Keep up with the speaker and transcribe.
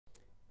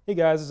Hey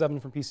guys, this is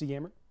Evan from PC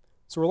Gamer.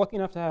 So we're lucky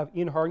enough to have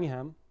Ian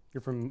Hardingham here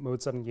from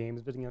Mode 7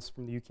 Games visiting us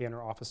from the UK in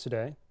our office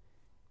today.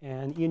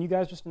 And Ian, you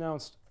guys just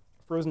announced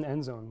Frozen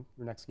Endzone,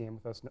 your next game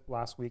with us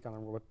last week on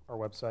our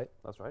website.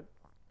 That's right.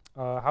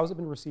 How has it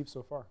been received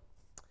so far?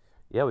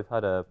 Yeah, we've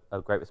had a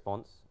great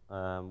response.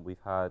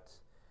 We've had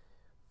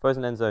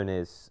Frozen Endzone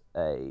is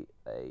a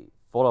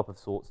follow-up of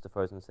sorts to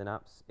Frozen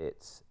Synapse.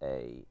 It's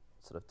a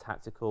sort of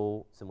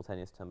tactical,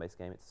 simultaneous turn-based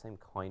game. It's the same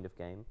kind of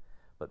game,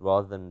 but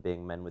rather than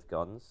being men with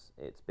guns,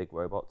 it's big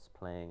robots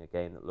playing a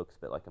game that looks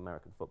a bit like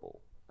American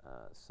football.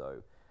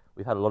 So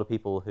we've had a lot of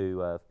people who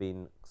have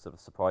been sort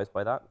of surprised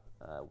by that.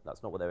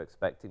 That's not what they were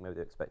expecting. Maybe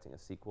they're expecting a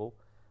sequel.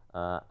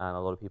 And a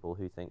lot of people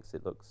who thinks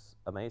it looks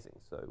amazing.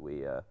 So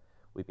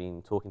we've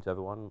been talking to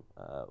everyone.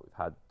 We've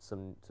had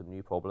some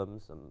new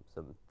problems and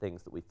some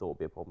things that we thought would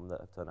be a problem that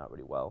have turned out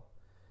really well.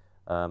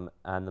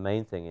 And the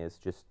main thing is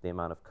just the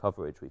amount of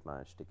coverage we've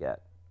managed to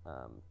get.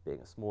 Being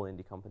a small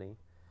indie company,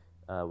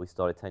 we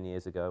started 10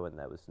 years ago and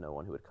there was no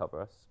one who would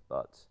cover us,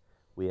 but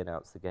we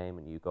announced the game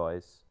and you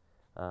guys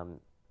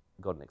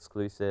got an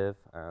exclusive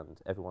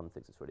and everyone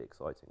thinks it's really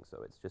exciting.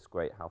 So it's just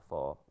great how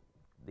far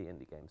the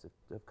indie games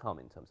have come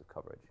in terms of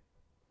coverage.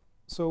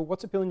 So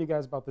what's appealing to you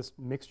guys about this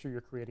mixture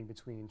you're creating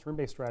between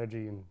turn-based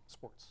strategy and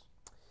sports?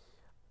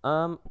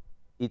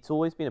 It's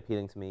always been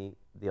appealing to me,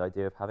 the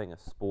idea of having a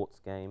sports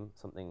game,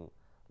 something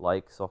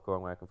like soccer or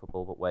American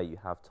football, but where you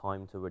have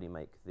time to really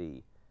make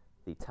the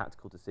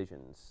tactical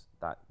decisions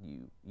that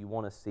you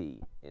want to see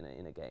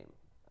in a game.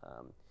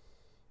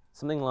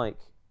 Something like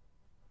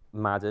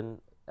Madden,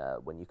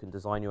 when you can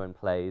design your own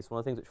plays, one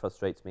of the things which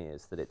frustrates me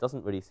is that it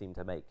doesn't really seem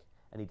to make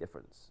any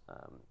difference.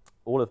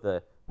 All of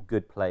the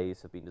good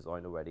plays have been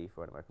designed already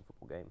for an American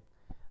football game.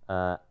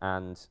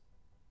 And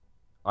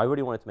I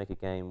really wanted to make a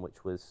game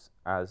which was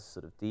as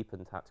sort of deep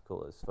and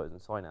tactical as Frozen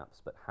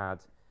Synapse, but had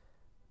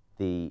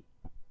the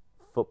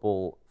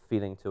football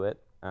feeling to it.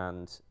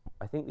 And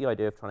I think the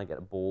idea of trying to get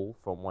a ball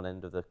from one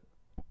end of the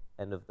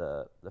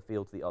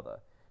field to the other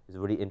is a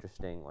really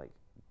interesting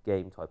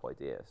game type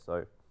idea.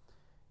 So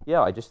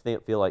yeah, I just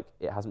feel like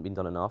it hasn't been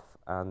done enough,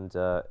 and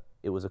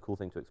it was a cool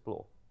thing to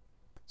explore.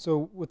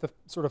 So with the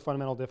sort of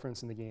fundamental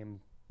difference in the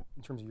game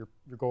in terms of your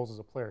goals as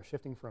a player,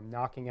 shifting from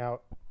knocking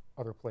out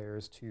other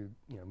players to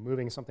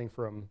moving something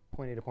from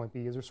point A to point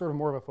B, is there sort of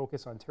more of a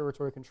focus on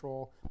territory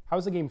control? How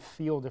does the game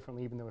feel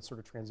differently, even though it's sort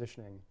of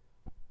transitioning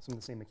some of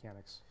the same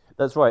mechanics?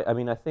 That's right. I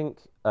mean, I think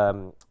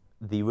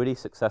the really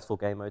successful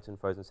game modes in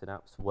Frozen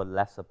Synapse were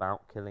less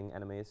about killing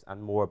enemies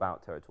and more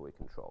about territory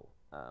control.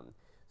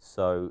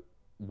 So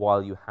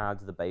while you had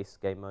the base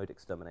game mode,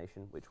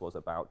 Extermination, which was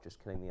about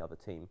just killing the other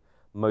team,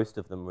 most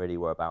of them really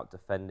were about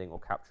defending or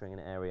capturing an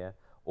area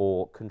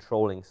or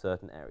controlling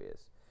certain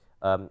areas.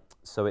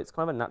 So it's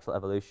kind of a natural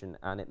evolution,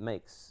 and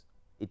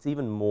it's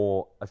even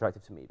more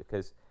attractive to me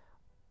because,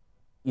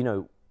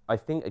 I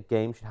think a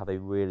game should have a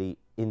really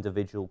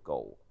individual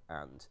goal,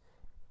 and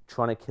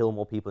trying to kill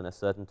more people in a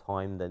certain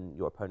time than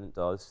your opponent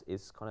does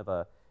is kind of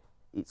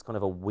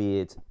a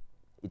weird,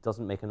 it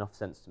doesn't make enough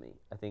sense to me.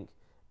 I think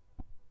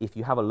if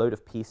you have a load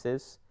of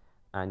pieces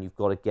and you've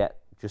got to get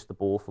just the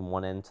ball from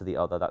one end to the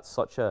other, that's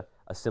such a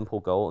simple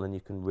goal, and then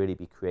you can really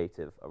be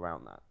creative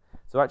around that.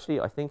 So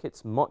actually, I think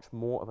it's much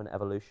more of an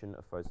evolution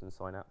of Frozen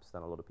Synapse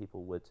than a lot of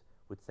people would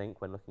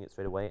think when looking at it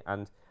straight away.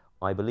 And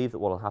I believe that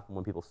what will happen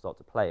when people start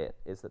to play it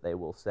is that they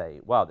will say,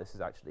 wow, this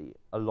is actually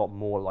a lot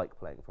more like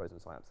playing Frozen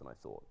Synapse than I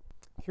thought.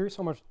 Curious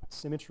how much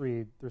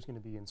symmetry there's going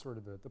to be in sort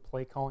of the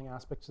play calling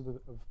aspects of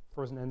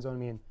Frozen Endzone. I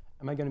mean,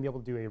 am I going to be able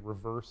to do a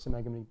reverse? Am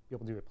I going to be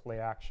able to do a play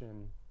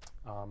action?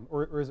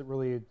 Or is it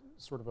really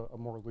sort of a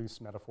more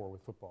loose metaphor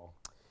with football?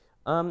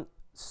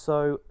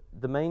 So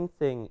the main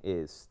thing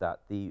is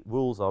that the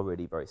rules are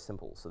really very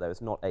simple. So there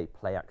is not a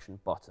play action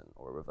button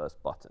or a reverse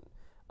button.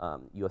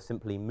 You are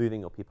simply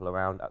moving your people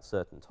around at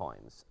certain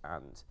times,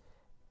 and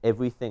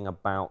everything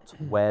about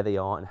where they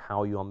are and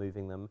how you are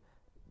moving them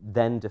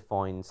then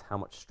defines how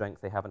much strength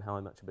they have and how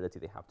much ability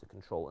they have to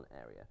control an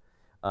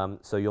area.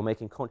 So you're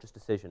making conscious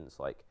decisions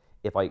like,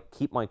 if I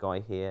keep my guy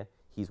here,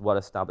 he's well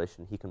established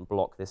and he can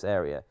block this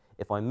area.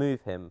 If I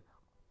move him,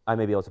 I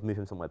may be able to move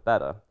him somewhere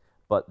better,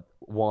 but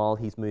while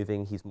he's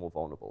moving, he's more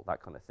vulnerable,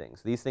 that kind of thing.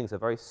 So these things are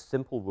very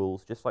simple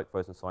rules, just like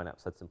Frozen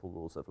Synapse had simple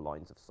rules of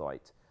lines of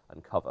sight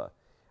and cover,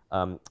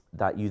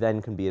 that you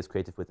then can be as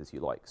creative with as you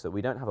like. So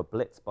we don't have a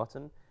blitz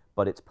button,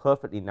 but it's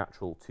perfectly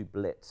natural to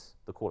blitz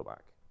the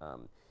quarterback.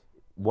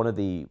 One of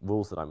the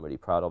rules that I'm really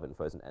proud of in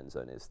Frozen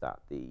Endzone is that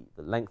the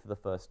length of the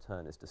first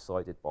turn is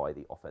decided by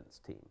the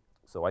offense team.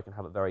 So I can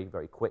have a very,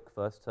 very quick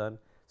first turn,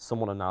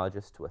 somewhat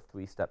analogous to a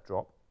 3-step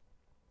drop,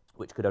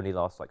 which could only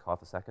last like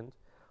half a second.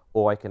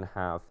 Or I can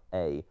have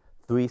a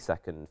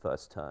 3-second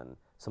first turn,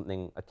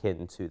 something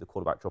akin to the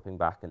quarterback dropping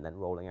back and then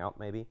rolling out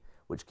maybe,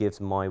 which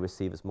gives my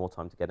receivers more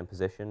time to get in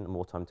position and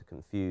more time to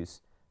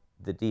confuse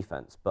the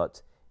defense.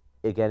 But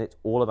again, it's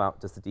all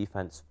about, does the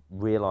defense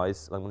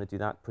realize I'm going to do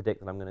that, predict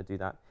that I'm going to do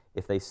that?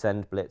 If they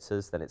send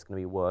blitzers, then it's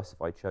going to be worse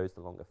if I chose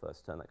the longer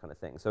first turn, that kind of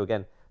thing. So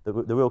again, the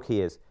real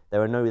key is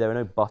there are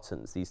no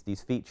buttons.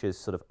 These features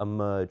sort of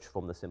emerge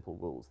from the simple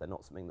rules. They're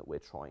not something that we're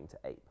trying to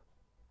ape.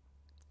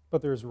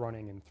 But there's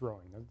running and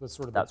throwing. That's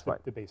sort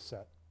of the base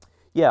set.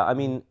 Yeah, I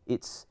mean,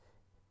 it's...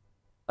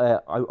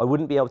 I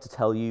wouldn't be able to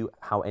tell you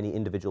how any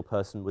individual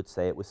person would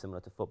say it was similar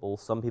to football.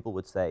 Some people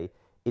would say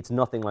it's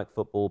nothing like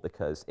football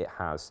because it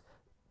has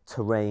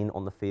terrain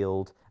on the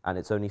field and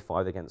it's only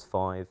 5 against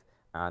 5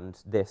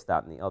 and this,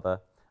 that, and the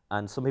other.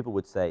 And some people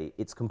would say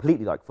it's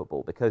completely like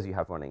football because you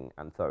have running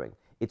and throwing.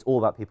 It's all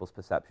about people's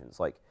perceptions.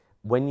 Like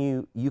when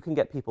you can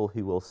get people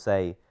who will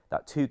say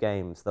that 2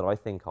 games that I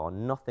think are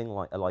nothing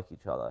like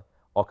each other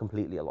are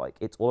completely alike.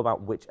 It's all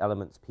about which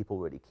elements people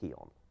really key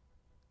on.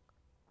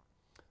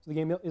 So the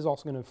game is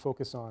also going to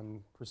focus on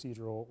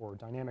procedural or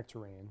dynamic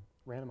terrain,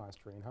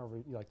 randomized terrain, however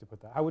you like to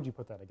put that. How would you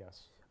put that, I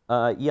guess?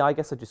 Yeah, I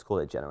guess I'd just call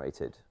it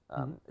generated.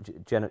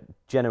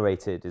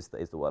 Generated is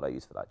the word I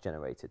use for that,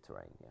 generated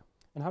terrain, yeah.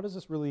 And how does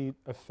this really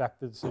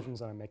affect the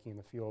decisions that I'm making in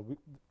the field?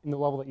 In the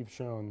level that you've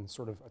shown,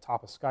 sort of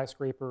atop a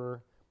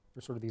skyscraper,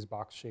 there's sort of these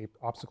box-shaped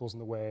obstacles in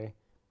the way.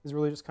 Is it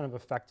really just kind of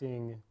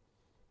affecting,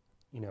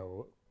 you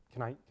know,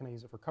 can I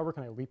use it for cover?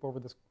 Can I leap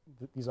over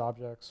these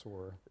objects?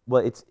 Or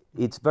well,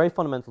 it's very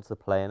fundamental to the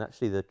play, and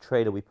actually the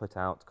trailer we put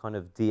out kind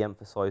of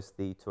de-emphasized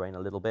the terrain a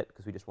little bit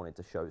because we just wanted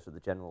to show sort of the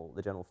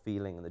general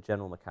feeling and the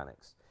general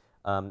mechanics.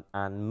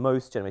 And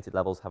most generated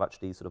levels have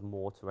actually sort of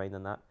more terrain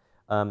than that.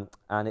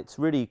 And it's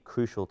really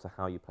crucial to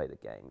how you play the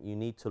game. You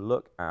need to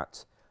look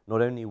at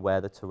not only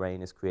where the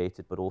terrain is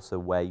created, but also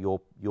where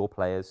your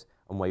players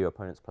and where your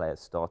opponent's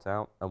players start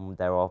out. And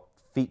there are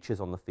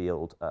features on the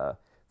field.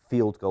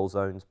 Field goal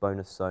zones,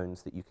 bonus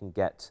zones that you can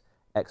get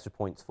extra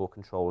points for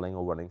controlling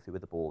or running through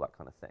with the ball, that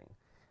kind of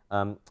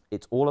thing.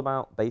 It's all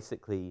about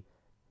basically,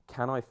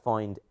 can I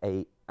find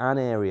an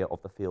area of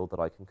the field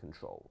that I can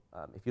control?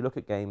 If you look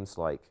at games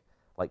like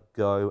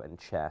Go and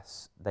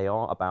chess, they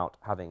are about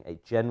having a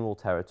general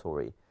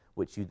territory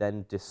which you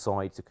then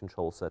decide to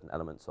control certain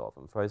elements of,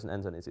 and Frozen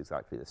Endzone is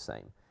exactly the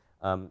same.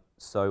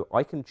 So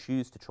I can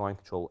choose to try and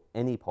control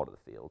any part of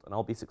the field, and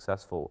I'll be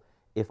successful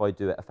if I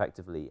do it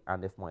effectively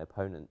and if my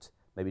opponent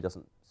maybe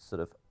doesn't sort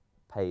of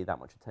pay that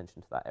much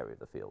attention to that area of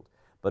the field.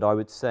 But I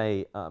would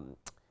say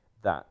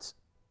that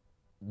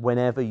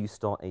whenever you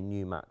start a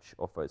new match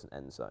of Frozen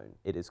Endzone,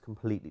 it is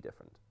completely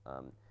different.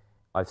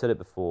 I've said it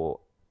before,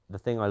 the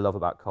thing I love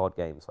about card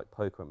games like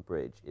poker and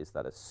bridge is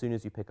that as soon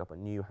as you pick up a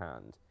new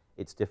hand,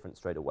 it's different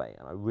straight away.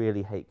 And I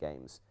really hate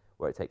games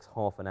where it takes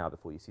half an hour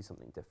before you see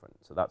something different.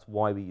 So that's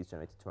why we use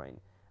generated terrain.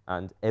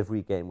 And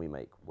every game we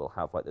make will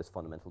have like those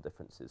fundamental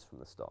differences from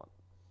the start.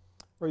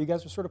 Right, you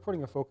guys are sort of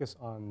putting a focus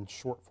on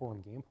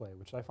short-form gameplay,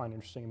 which I find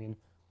interesting. I mean,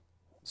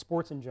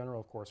 sports in general,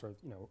 of course, are,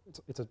 you know,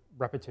 it's a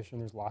repetition.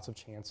 There's lots of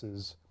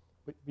chances,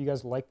 but you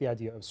guys like the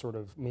idea of sort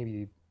of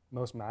maybe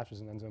most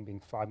matches in Endzone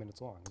being 5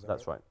 minutes long. Is that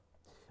That's right.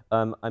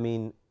 I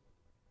mean,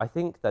 I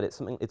think that it's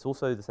something. It's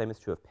also the same is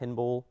true of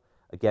pinball.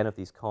 Again, of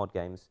these card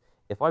games.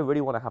 If I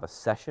really want to have a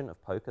session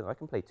of poker, I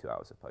can play 2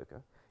 hours of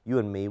poker. You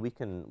and me, we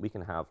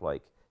can have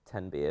like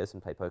 10 beers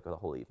and play poker the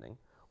whole evening.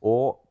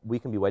 Or we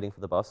can be waiting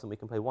for the bus and we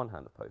can play 1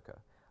 hand of poker.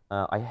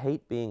 I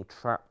hate being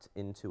trapped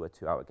into a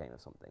 2-hour game of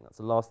something. That's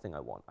the last thing I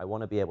want. I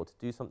want to be able to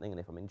do something, and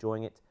if I'm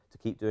enjoying it, to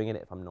keep doing it.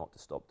 If I'm not, to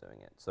stop doing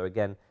it. So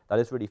again, that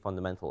is really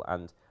fundamental.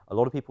 And a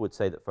lot of people would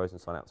say that Frozen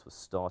Synapse was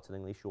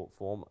startlingly short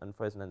form, and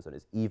Frozen Endzone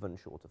is even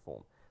shorter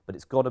form. But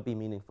it's got to be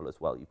meaningful as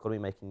well. You've got to be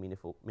making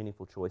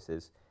meaningful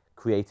choices,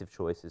 creative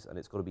choices, and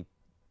it's got to be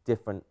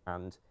different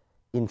and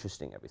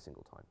interesting every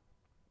single time.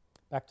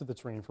 Back to the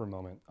terrain for a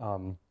moment.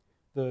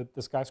 The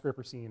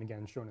skyscraper scene,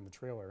 again, shown in the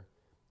trailer,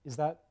 is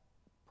that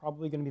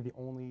probably going to be the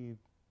only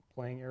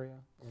playing area,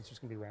 and it's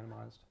just going to be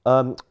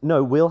randomized?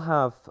 No, we'll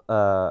have,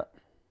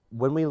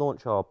 when we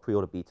launch our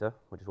pre-order beta,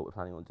 which is what we're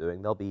planning on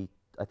doing, there'll be,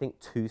 I think,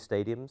 2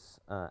 stadiums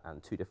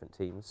and 2 different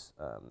teams.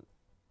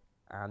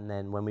 And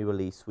then when we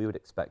release, we would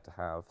expect to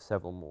have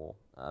several more,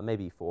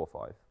 maybe 4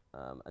 or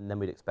 5. And then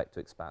we'd expect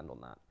to expand on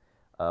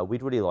that.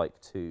 We'd really like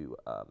to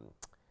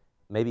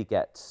maybe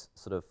get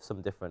sort of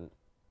some different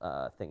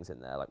things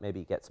in there, like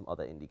maybe get some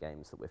other indie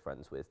games that we're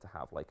friends with to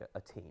have like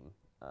a team.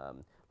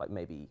 Like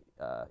maybe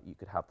you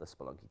could have the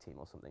Spelunky team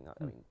or something.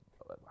 I mean,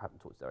 I haven't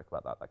talked to Derek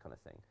about that kind of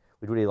thing.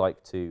 We'd really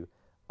like to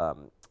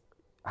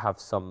have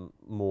some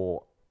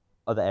more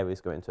other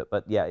areas go into it.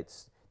 But yeah,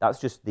 that's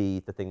just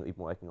the thing that we've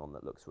been working on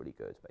that looks really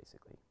good,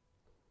 basically.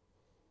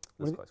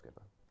 The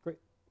skyscraper. Great.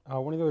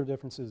 One of the other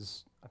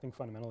differences, I think,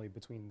 fundamentally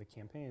between the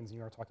campaigns, and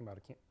you are talking about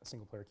a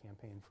single-player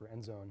campaign for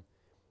Endzone,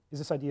 is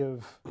this idea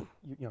of,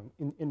 you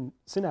know, in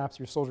Synapse,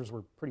 your soldiers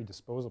were pretty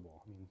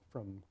disposable. I mean,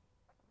 from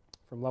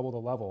level to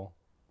level.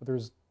 But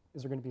is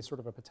there going to be sort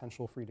of a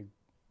potential for you to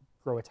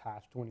grow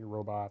attached to one of your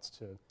robots,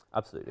 to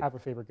absolutely have a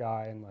favorite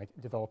guy and like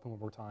develop him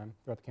over time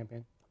throughout the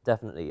campaign?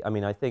 Definitely. I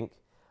mean, I think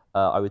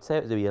I would say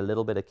it would be a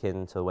little bit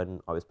akin to when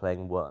I was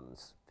playing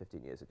Worms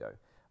 15 years ago.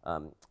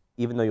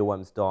 Even though your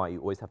worms die, you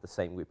always have the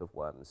same group of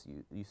worms.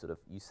 You sort of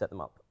set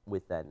them up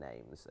with their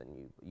names, and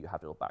you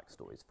have little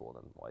backstories for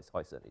them. Well,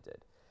 I certainly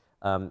did.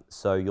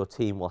 So your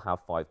team will have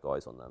 5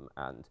 guys on them,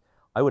 and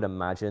I would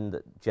imagine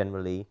that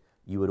generally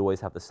you would always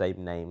have the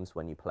same names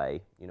when you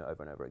play,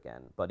 over and over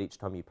again. But each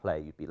time you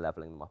play, you'd be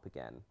leveling them up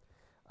again.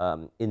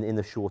 In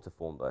the shorter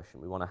form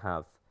version, we want to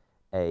have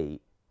a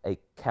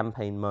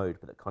campaign mode,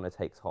 but that kind of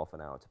takes half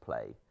an hour to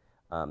play,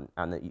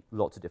 and that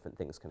lots of different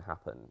things can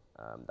happen.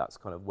 That's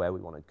kind of where we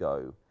want to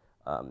go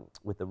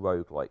with the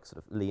roguelike sort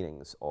of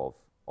leanings of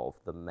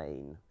the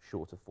main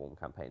shorter form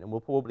campaign. And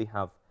we'll probably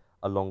have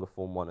a longer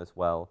form one as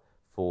well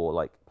for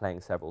like playing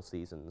several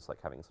seasons, like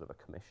having sort of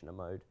a commissioner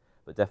mode.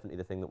 But definitely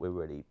the thing that we're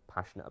really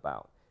passionate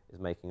about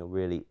is making a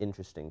really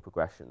interesting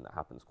progression that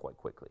happens quite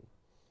quickly.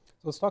 So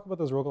let's talk about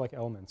those roguelike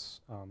elements.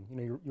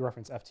 You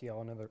referenced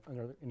FTL,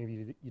 another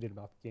interview you did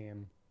about the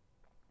game.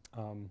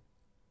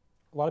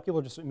 A lot of people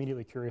are just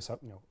immediately curious,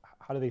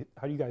 how do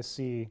you guys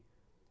see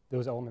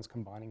those elements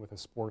combining with a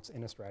sports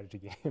and a strategy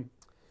game?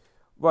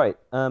 Right.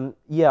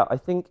 Yeah, I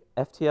think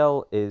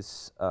FTL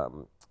is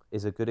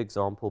a good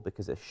example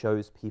because it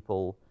shows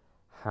people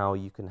how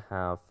you can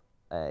have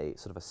a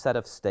sort of a set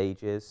of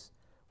stages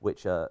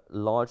which are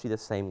largely the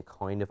same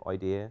kind of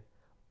idea,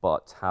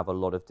 but have a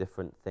lot of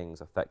different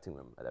things affecting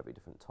them at every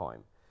different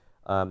time.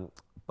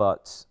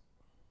 But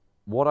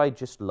what I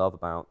just love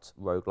about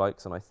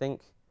roguelikes, and I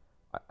think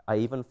I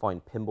even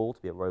find pinball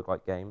to be a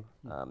roguelike game.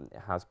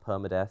 It has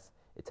permadeath.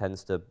 It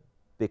tends to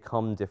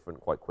become different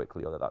quite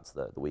quickly, although that's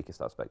the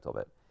weakest aspect of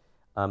it.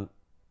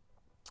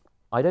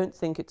 I don't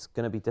think it's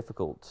going to be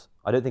difficult.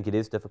 I don't think it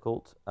is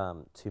difficult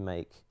to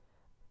make.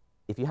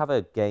 If you have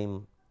a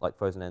game like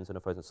Frozen Endzone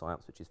or Frozen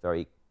Synapse, which is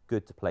very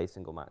good to play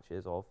single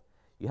matches of,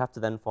 you have to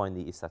then find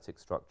the aesthetic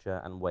structure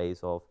and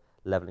ways of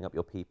leveling up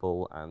your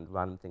people and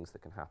random things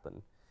that can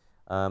happen.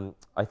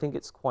 I think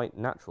it's quite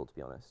natural, to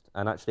be honest.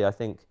 And actually, I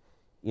think,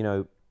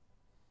 you've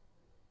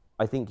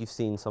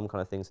seen some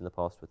kind of things in the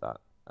past with that.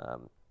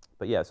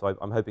 But yeah, so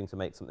I'm hoping to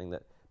make something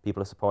that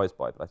people are surprised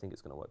by, but I think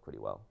it's going to work pretty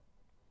well.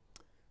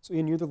 So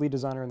Ian, you're the lead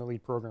designer and the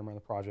lead programmer on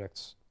the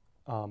project,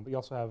 but you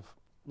also have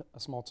a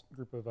small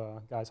group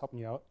of guys helping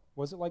you out.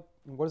 What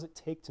does it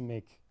take to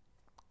make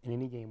an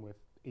indie game with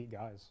 8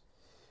 guys?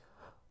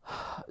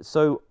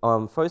 So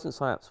Frozen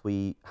Synapse,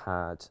 we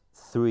had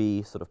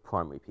 3 sort of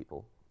primary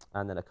people,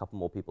 and then a couple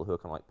more people who are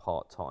kind of like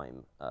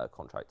part-time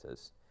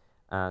contractors.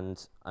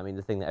 And I mean,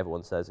 the thing that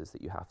everyone says is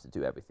that you have to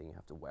do everything. You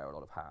have to wear a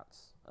lot of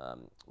hats.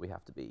 We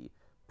have to be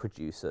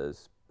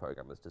producers,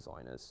 programmers,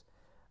 designers.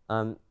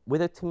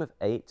 With a team of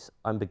 8,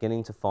 I'm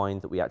beginning to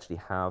find that we actually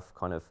have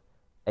kind of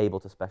able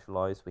to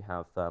specialize. We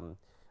have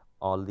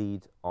our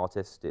lead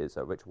artist is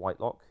Rich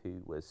Whitelock,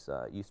 who was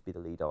used to be the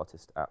lead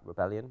artist at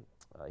Rebellion.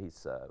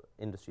 He's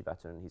industry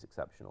veteran. He's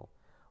exceptional.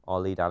 Our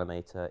lead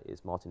animator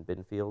is Martin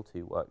Binfield,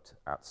 who worked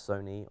at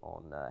Sony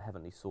on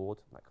Heavenly Sword,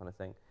 that kind of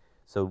thing.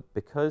 So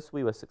because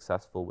we were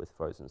successful with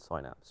Frozen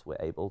Synapse, we're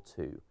able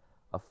to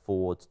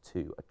afford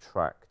to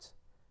attract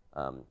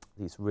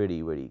these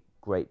really, really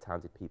great,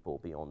 talented people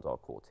beyond our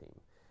core team.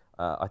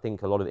 I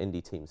think a lot of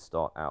indie teams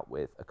start out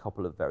with a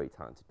couple of very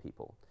talented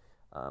people,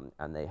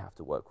 and they have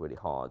to work really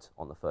hard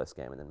on the first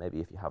game, and then maybe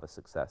if you have a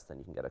success, then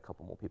you can get a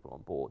couple more people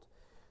on board.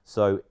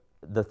 So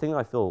the thing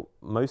I feel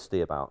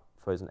mostly about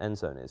Frozen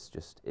Endzone is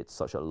just it's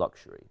such a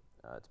luxury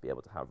to be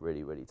able to have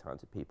really, really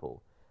talented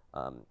people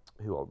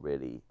who are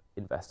really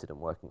invested in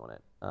working on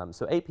it.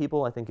 So 8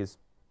 people, I think, is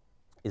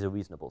a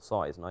reasonable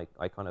size, and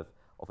I kind of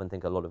often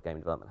think a lot of game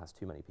development has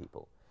too many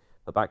people.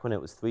 But back when it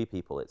was 3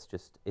 people, it's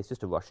just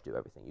a rush to do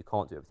everything. You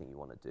can't do everything you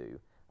want to do,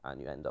 and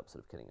you end up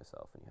sort of killing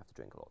yourself, and you have to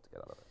drink a lot to get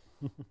out of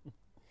it.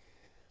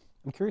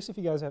 I'm curious if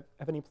you guys have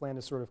any plan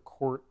to sort of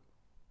court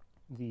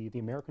the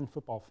American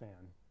football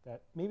fan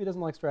that maybe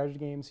doesn't like strategy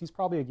games. He's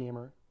probably a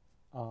gamer.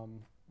 Do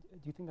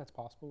you think that's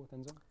possible with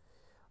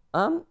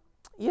Endzone?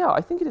 Yeah,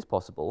 I think it is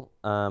possible.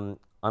 I'm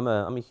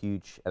a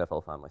huge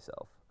NFL fan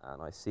myself,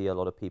 and I see a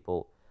lot of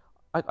people.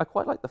 I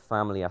quite like the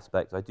family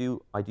aspect. I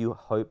do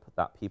hope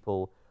that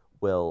people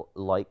will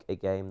like a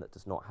game that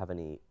does not have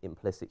any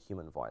implicit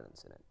human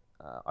violence in it.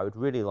 I would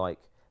really like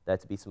there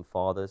to be some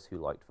fathers who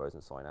liked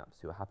Frozen Synapse,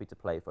 who are happy to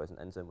play Frozen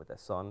Endzone with their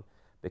son,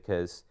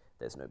 because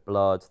there's no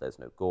blood, there's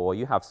no gore.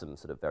 You have some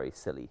sort of very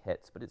silly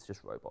hits, but it's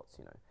just robots,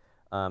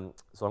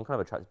 So I'm kind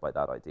of attracted by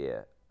that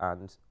idea.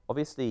 And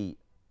obviously,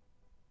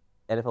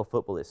 NFL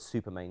football is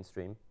super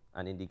mainstream,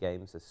 and indie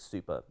games are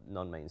super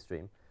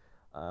non-mainstream.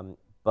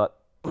 But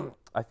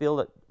I feel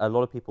that a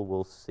lot of people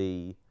will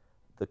see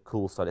the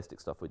cool stylistic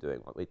stuff we're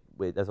doing.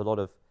 There's a lot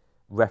of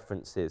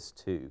references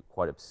to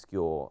quite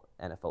obscure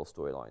NFL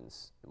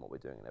storylines in what we're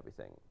doing and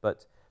everything.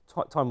 But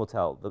time will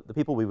tell. The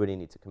people we really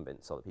need to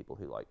convince are the people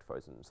who liked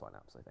Frozen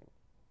Synapse, I think.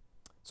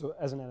 So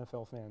as an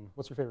NFL fan,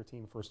 what's your favorite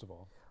team, first of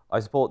all? I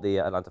support the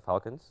Atlanta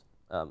Falcons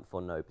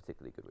for no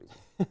particularly good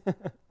reason.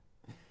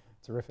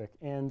 Terrific.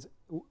 And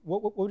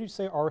what would you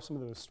say are some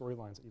of those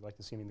storylines that you'd like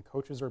to see? I mean, the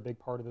coaches are a big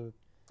part of the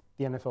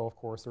NFL, of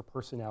course. Their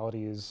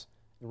personalities.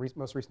 In the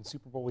most recent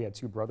Super Bowl, we had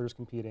 2 brothers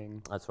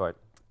competing. That's right.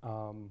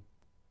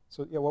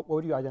 So yeah, what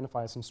would you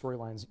identify as some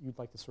storylines you'd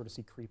like to sort of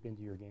see creep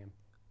into your game?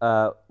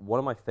 One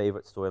of my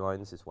favorite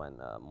storylines is when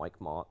Mike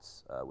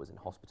Martz was in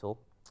hospital.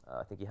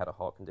 I think he had a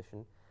heart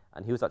condition,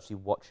 and he was actually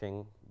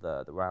watching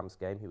the Rams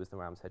game. He was the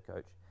Rams head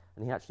coach,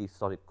 and he actually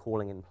started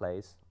calling in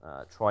plays,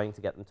 trying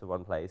to get them to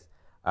run plays.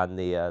 And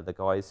the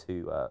guys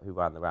who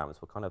ran the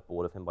Rams were kind of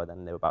bored of him by then,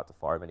 and they were about to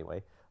fire him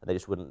anyway, and they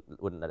just wouldn't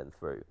let him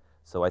through.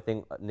 So I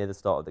think near the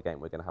start of the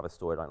game, we're going to have a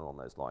storyline along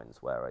those lines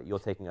where you're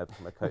taking over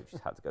from a coach who's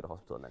had to go to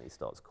hospital, and then he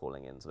starts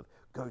calling in sort of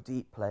go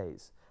deep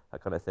plays,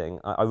 that kind of thing.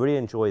 I really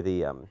enjoy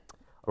a lot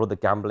of the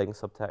gambling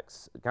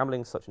subtext.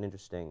 Gambling is such an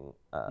interesting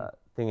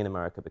thing in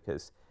America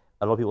because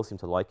a lot of people seem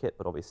to like it,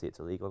 but obviously it's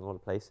illegal in a lot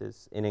of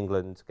places. In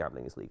England,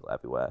 gambling is legal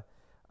everywhere.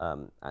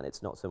 And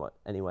it's not so much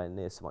anywhere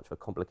near so much of a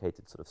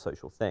complicated sort of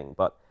social thing.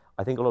 But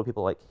I think a lot of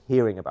people like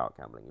hearing about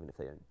gambling, even if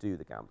they don't do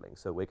the gambling.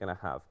 So we're going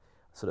to have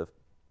sort of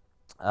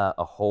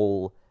a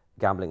whole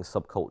gambling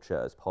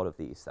subculture as part of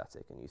the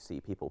aesthetic, and you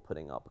see people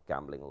putting up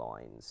gambling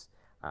lines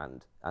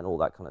and all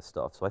that kind of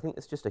stuff. So I think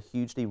it's just a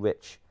hugely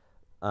rich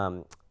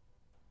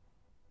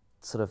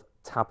sort of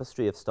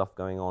tapestry of stuff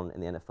going on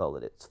in the NFL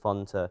that it's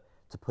fun to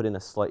put in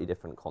a slightly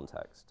different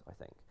context, I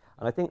think.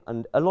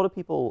 And a lot of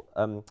people.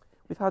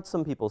 We've had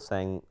some people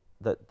saying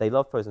that they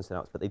love Frozen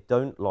Synapse, but they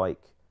don't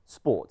like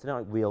sports. They don't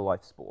like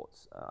real-life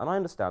sports. And I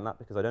understand that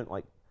because I don't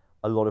like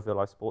a lot of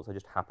real-life sports. I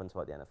just happen to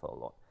like the NFL a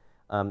lot.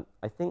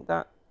 I think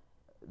that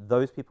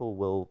those people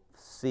will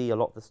see a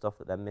lot of the stuff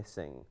that they're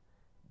missing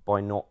by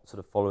not sort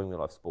of following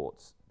real-life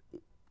sports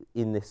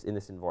in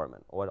this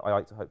environment. Or I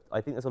like to hope.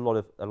 I think there's a lot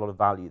of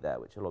value there,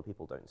 which a lot of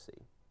people don't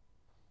see.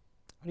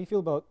 How do you feel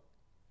about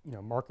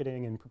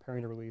marketing and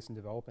preparing to release and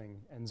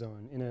developing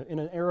Endzone in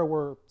an era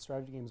where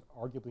strategy games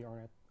arguably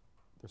aren't at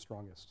their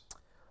strongest?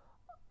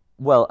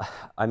 Well,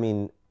 I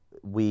mean,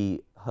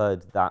 we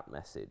heard that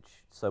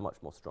message so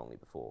much more strongly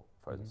before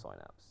Frozen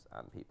Synapse,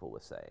 and people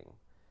were saying,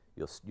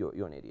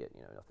 "You're an idiot.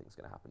 Nothing's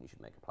going to happen. You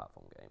should make a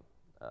platform game."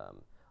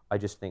 I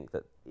just think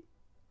that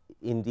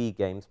indie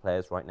games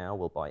players right now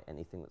will buy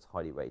anything that's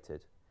highly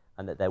rated,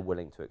 and that they're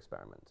willing to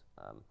experiment.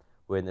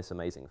 We're in this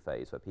amazing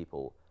phase where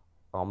people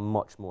are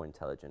much more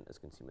intelligent as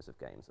consumers of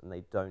games, and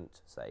they don't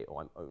say, "Oh,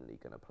 I'm only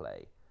going to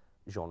play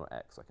genre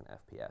X like an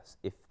FPS."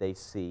 If they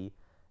see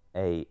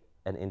an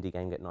indie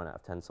game get 9 out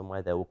of 10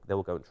 somewhere, they will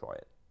go and try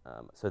it.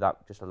 So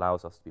that just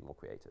allows us to be more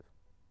creative.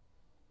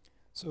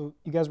 So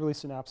you guys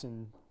released Synapse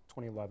in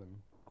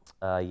 2011.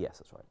 Yes,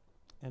 that's right.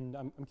 And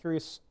I'm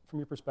curious from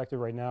your perspective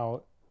right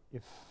now,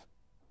 if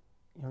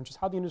just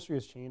how the industry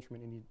has changed from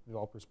an indie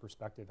developer's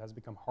perspective. Has it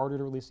become harder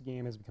to release a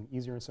game? Has it become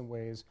easier in some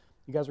ways?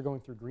 You guys are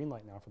going through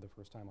Greenlight now for the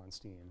first time on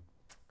Steam.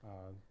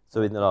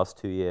 So in the last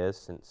 2 years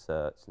since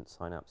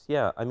Synapse,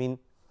 yeah, I mean,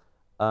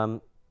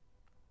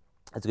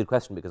 it's a good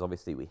question because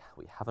obviously we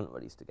haven't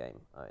released a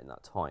game in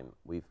that time.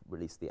 We've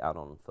released the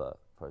add-on for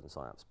Frozen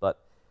Synapse,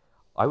 but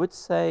I would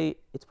say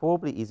it's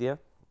probably easier.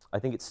 I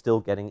think it's still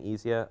getting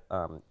easier.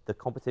 The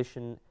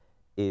competition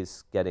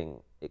is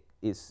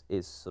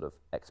sort of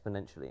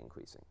exponentially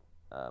increasing.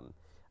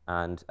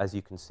 And as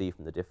you can see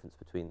from the difference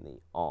between the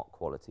art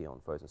quality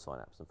on Frozen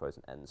Synapse and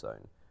Frozen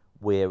Endzone,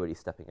 we're really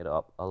stepping it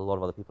up. A lot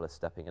of other people are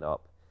stepping it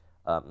up.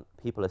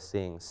 People are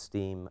seeing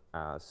Steam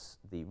as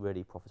the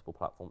really profitable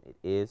platform it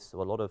is.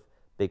 So a lot of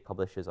big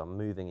publishers are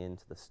moving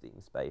into the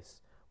Steam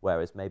space,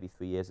 whereas maybe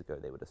 3 years ago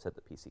they would have said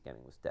that PC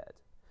gaming was dead.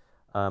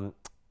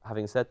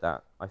 Having said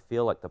that, I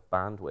feel like the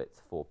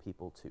bandwidth for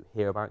people to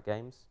hear about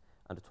games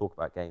and to talk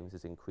about games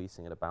is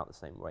increasing at about the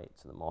same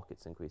rates, and the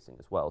market's increasing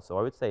as well. So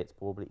I would say it's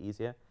probably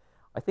easier.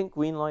 I think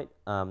Greenlight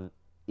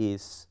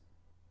is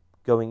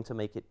going to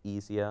make it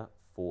easier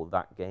for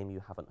that game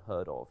you haven't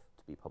heard of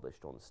to be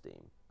published on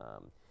Steam.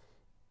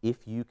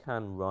 If you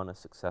can run a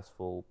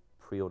successful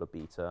pre-order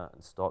beta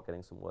and start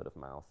getting some word of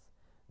mouth,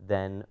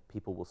 then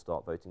people will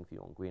start voting for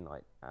you on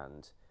Greenlight,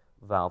 and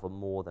Valve are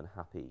more than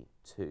happy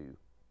to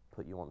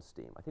put you on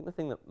Steam. I think the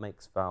thing that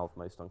makes Valve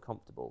most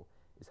uncomfortable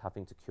is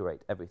having to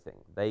curate everything.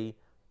 They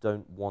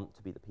don't want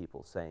to be the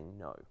people saying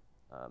no.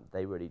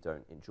 They really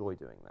don't enjoy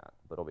doing that.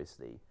 But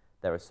obviously,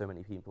 there are so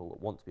many people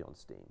that want to be on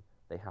Steam,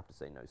 they have to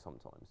say no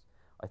sometimes.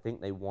 I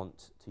think they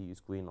want to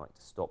use Greenlight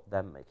to stop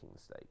them making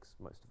mistakes,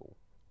 most of all.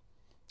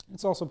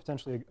 It's also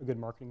potentially a good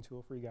marketing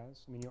tool for you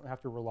guys. I mean, you don't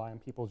have to rely on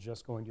people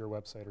just going to your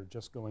website or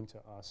just going to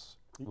us.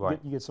 You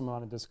get some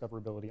amount of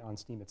discoverability on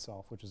Steam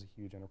itself, which is a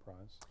huge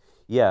enterprise.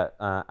 Yeah,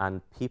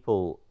 and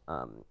people,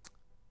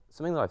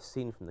 something that I've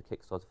seen from the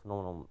Kickstarter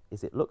phenomenon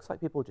is it looks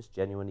like people just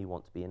genuinely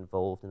want to be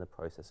involved in the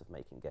process of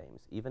making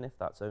games, even if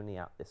that's only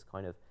at this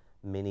kind of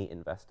mini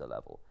investor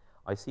level.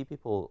 I see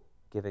people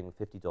giving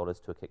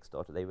 $50 to a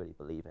Kickstarter they really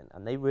believe in,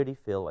 and they really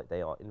feel like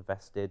they are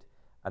invested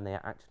and they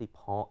are actually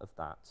part of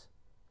that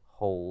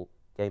whole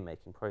game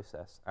making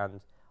process.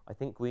 And I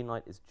think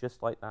Greenlight is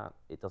just like that.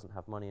 It doesn't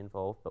have money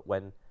involved,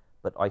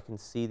 but I can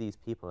see these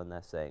people and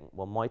they're saying,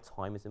 well, my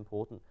time is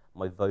important,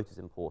 my vote is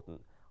important,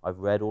 I've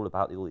read all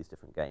about all these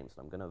different games,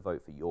 and I'm going to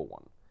vote for your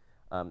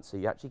one. So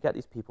you actually get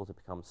these people to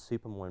become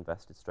super more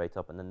invested straight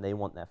up, and then they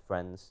want their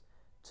friends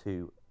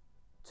to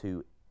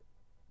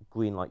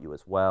greenlight you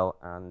as well.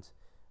 And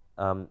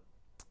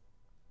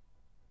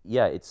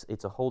yeah,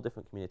 it's a whole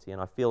different community,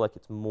 and I feel like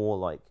it's more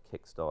like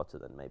Kickstarter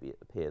than maybe it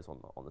appears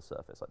on the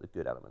surface, like the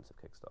good elements of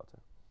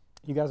Kickstarter.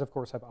 You guys, of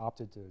course, have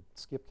opted to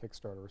skip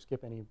Kickstarter or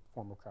skip any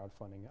form of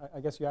crowdfunding. I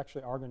guess you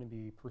actually are going to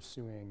be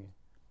pursuing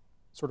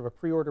sort of a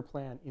pre-order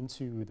plan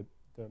into the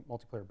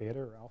multiplayer beta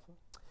or alpha?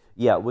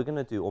 Yeah, we're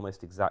going to do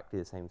almost exactly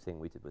the same thing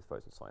we did with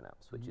Frozen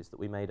Synapse, which is that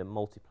we made a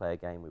multiplayer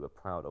game we were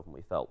proud of and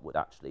we felt would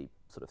actually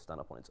sort of stand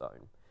up on its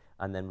own,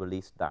 and then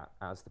released that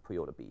as the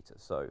pre-order beta.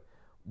 So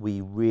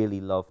we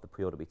really love the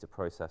pre-order beta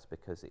process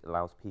because it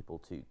allows people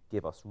to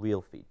give us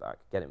real feedback,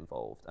 get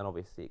involved, and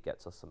obviously it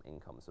gets us some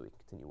income so we can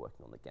continue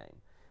working on the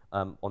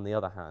game. On the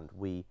other hand,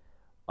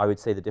 I would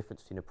say the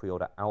difference between a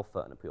pre-order alpha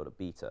and a pre-order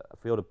beta. A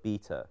pre-order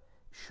beta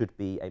should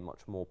be a much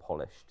more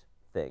polished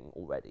thing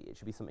already. It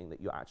should be something that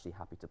you're actually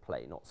happy to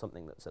play, not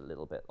something that's a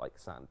little bit like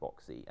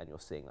sandboxy and you're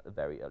seeing at the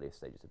very earliest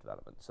stages of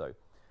development. So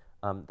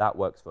that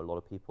works for a lot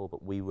of people,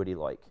 but we really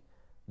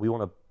we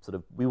want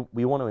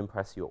to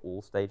impress you at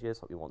all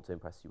stages. Like we want to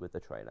impress you with the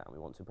trailer and we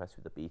want to impress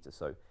you with the beta.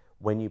 So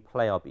when you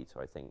play our beta,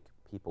 I think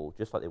people,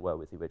 just like they were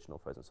with the original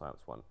Frozen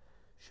Synapse one,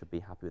 should be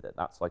happy with it.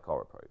 That's like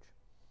our approach.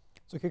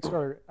 So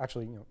Kickstarter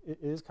actually, it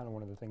is kind of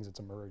one of the things that's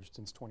emerged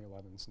since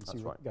 2011, since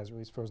you guys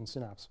released Frozen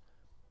Synapse.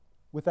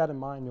 With that in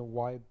mind,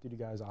 why did you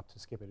guys opt to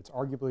skip it? It's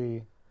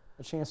arguably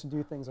a chance to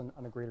do things on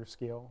a greater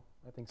scale,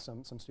 I think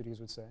some studios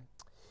would say.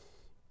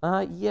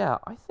 Yeah,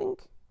 I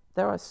think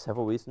there are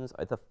several reasons.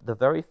 The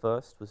very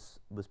first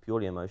was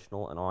purely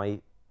emotional, and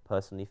I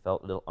personally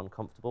felt a little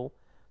uncomfortable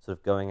sort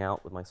of going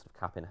out with my sort of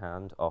cap in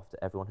hand after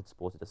everyone had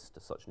supported us to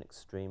such an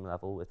extreme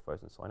level with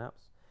Frozen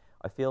Synapse.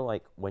 I feel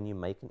like when you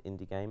make an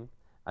indie game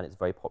and it's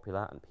very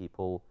popular and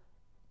people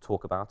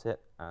talk about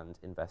it and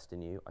invest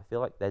in you, I feel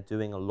like they're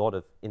doing a lot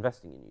of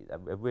investing in you.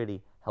 They're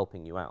really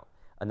helping you out.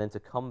 And then to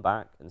come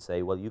back and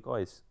say, well, you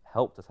guys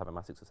helped us have a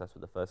massive success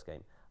with the first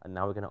game, and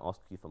now we're going to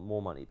ask you for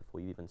more money before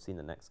you've even seen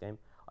the next game,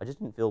 I just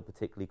didn't feel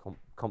particularly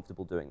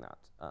comfortable doing that.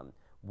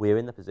 We're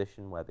in the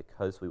position where,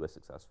 because we were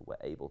successful,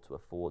 we're able to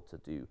afford to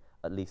do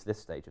at least this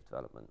stage of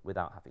development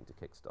without having to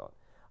kickstart.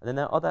 And then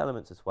there are other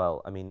elements as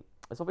well. I mean,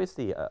 there's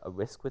obviously a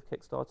risk with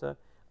Kickstarter.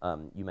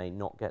 You may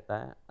not get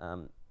there.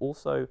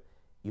 Also,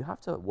 you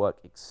have to work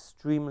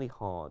extremely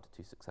hard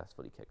to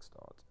successfully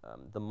kickstart.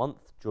 The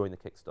month during the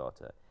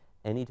Kickstarter,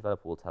 any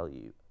developer will tell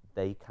you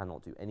they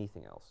cannot do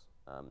anything else.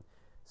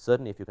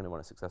 Certainly if you're going to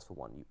run a successful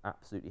one, you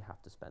absolutely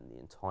have to spend the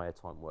entire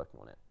time working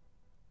on it.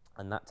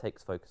 And that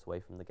takes focus away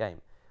from the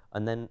game.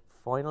 And then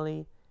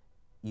finally,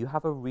 you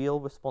have a real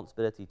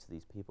responsibility to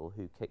these people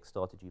who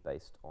kickstarted you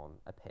based on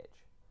a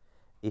pitch.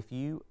 If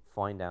you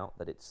find out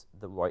that it's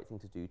the right thing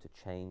to do to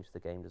change the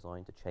game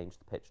design, to change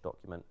the pitch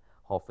document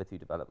halfway through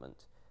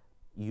development,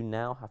 you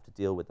now have to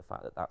deal with the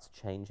fact that that's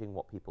changing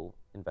what people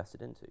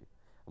invested into.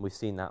 And we've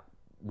seen that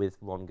with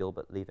Ron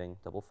Gilbert leaving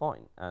Double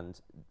Fine. And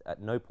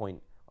at no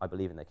point, I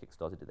believe in their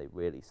Kickstarter, did they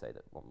really say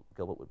that Ron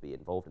Gilbert would be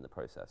involved in the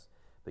process.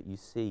 But you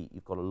see,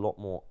 you've got a lot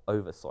more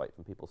oversight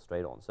from people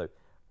straight on. So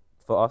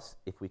for us,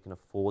 if we can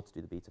afford to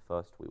do the beta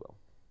first, we will.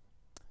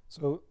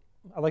 So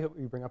I like what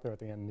you bring up there at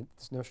the end,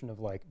 this notion of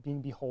like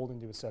being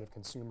beholden to a set of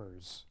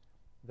consumers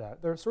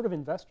that they're sort of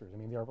investors. I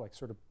mean, they are like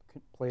sort of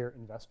player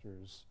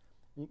investors.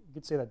 You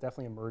could say that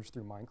definitely emerged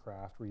through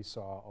Minecraft, where you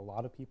saw a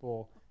lot of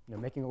people,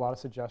 making a lot of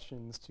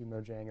suggestions to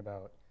Mojang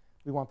about,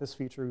 we want this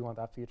feature, we want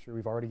that feature,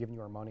 we've already given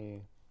you our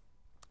money.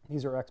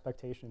 These are our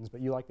expectations,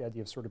 but you like the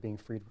idea of sort of being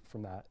freed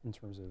from that in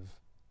terms of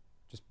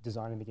just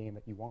designing the game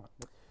that you want.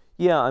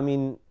 Yeah, I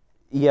mean,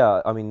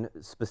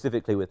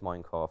 specifically with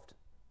Minecraft,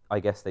 I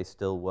guess they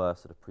still were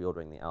sort of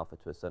pre-ordering the alpha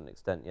to a certain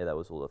extent. Yeah, there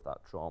was all of that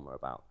drama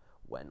about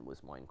when was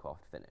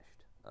Minecraft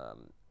finished.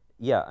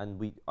 Yeah,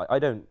 and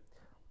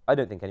I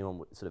don't think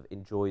anyone sort of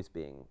enjoys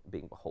being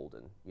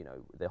beholden.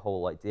 The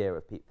whole idea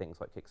of things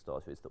like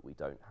Kickstarter is that we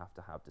don't have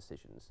to have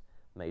decisions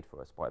made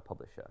for us by a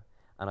publisher.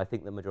 And I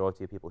think the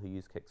majority of people who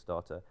use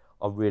Kickstarter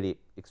are really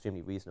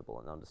extremely reasonable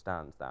and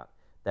understand that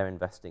they're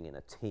investing in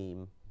a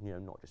team,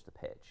 not just a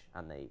pitch,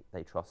 and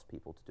they trust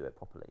people to do it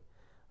properly.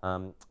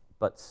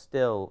 But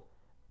still,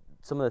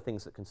 some of the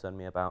things that concern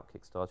me about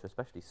Kickstarter,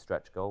 especially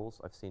stretch goals,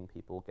 I've seen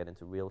people get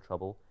into real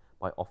trouble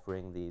by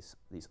offering these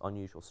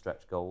unusual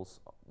stretch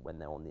goals when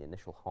they're on the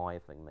initial high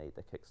of having made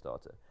their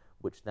Kickstarter,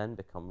 which then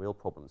become real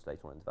problems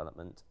later on in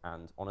development.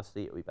 And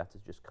honestly, it would be better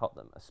to just cut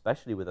them,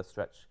 especially with a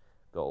stretch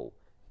goal.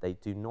 They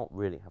do not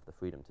really have the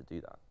freedom to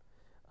do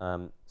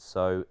that.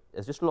 So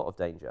there's just a lot of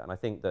danger. And I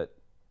think that,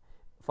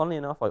 funnily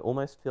enough, I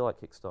almost feel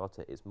like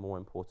Kickstarter is more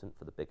important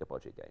for the bigger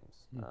budget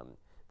games.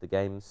 The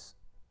games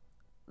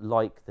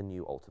like the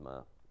new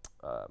Ultima,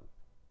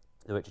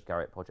 the Richard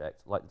Garriott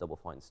project, like the Double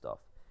Fine stuff,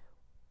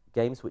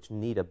 games which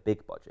need a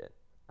big budget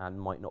and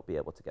might not be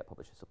able to get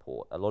publisher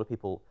support. A lot of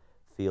people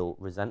feel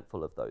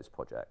resentful of those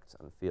projects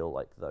and feel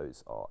like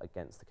those are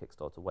against the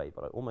Kickstarter way,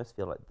 but I almost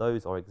feel like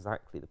those are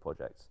exactly the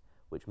projects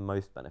which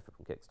most benefit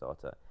from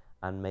Kickstarter,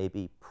 and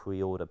maybe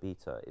pre-order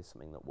beta is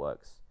something that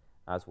works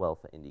as well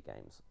for indie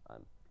games.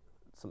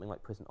 Something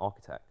like Prison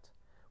Architect,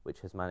 which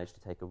has managed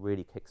to take a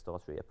really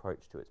Kickstarter-y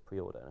approach to its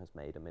pre-order and has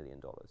made $1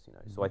 million.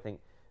 So I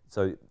think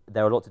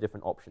there are lots of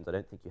different options. I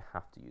don't think you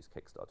have to use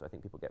Kickstarter. I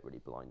think people get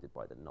really blinded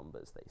by the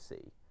numbers they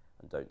see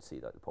and don't see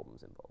the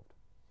problems involved.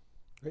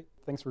 Great.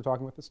 Thanks for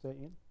talking with us today,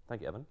 Ian.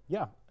 Thank you, Evan.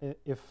 Yeah.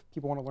 If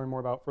people want to learn more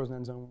about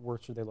Frozen Endzone, where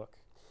should they look?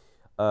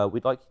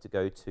 We'd like you to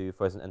go to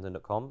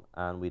frozenendzone.com,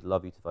 and we'd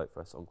love you to vote for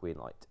us on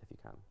Greenlight if you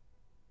can.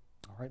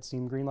 All right.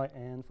 Steam Greenlight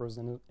and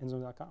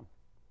frozenendzone.com.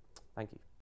 Thank you.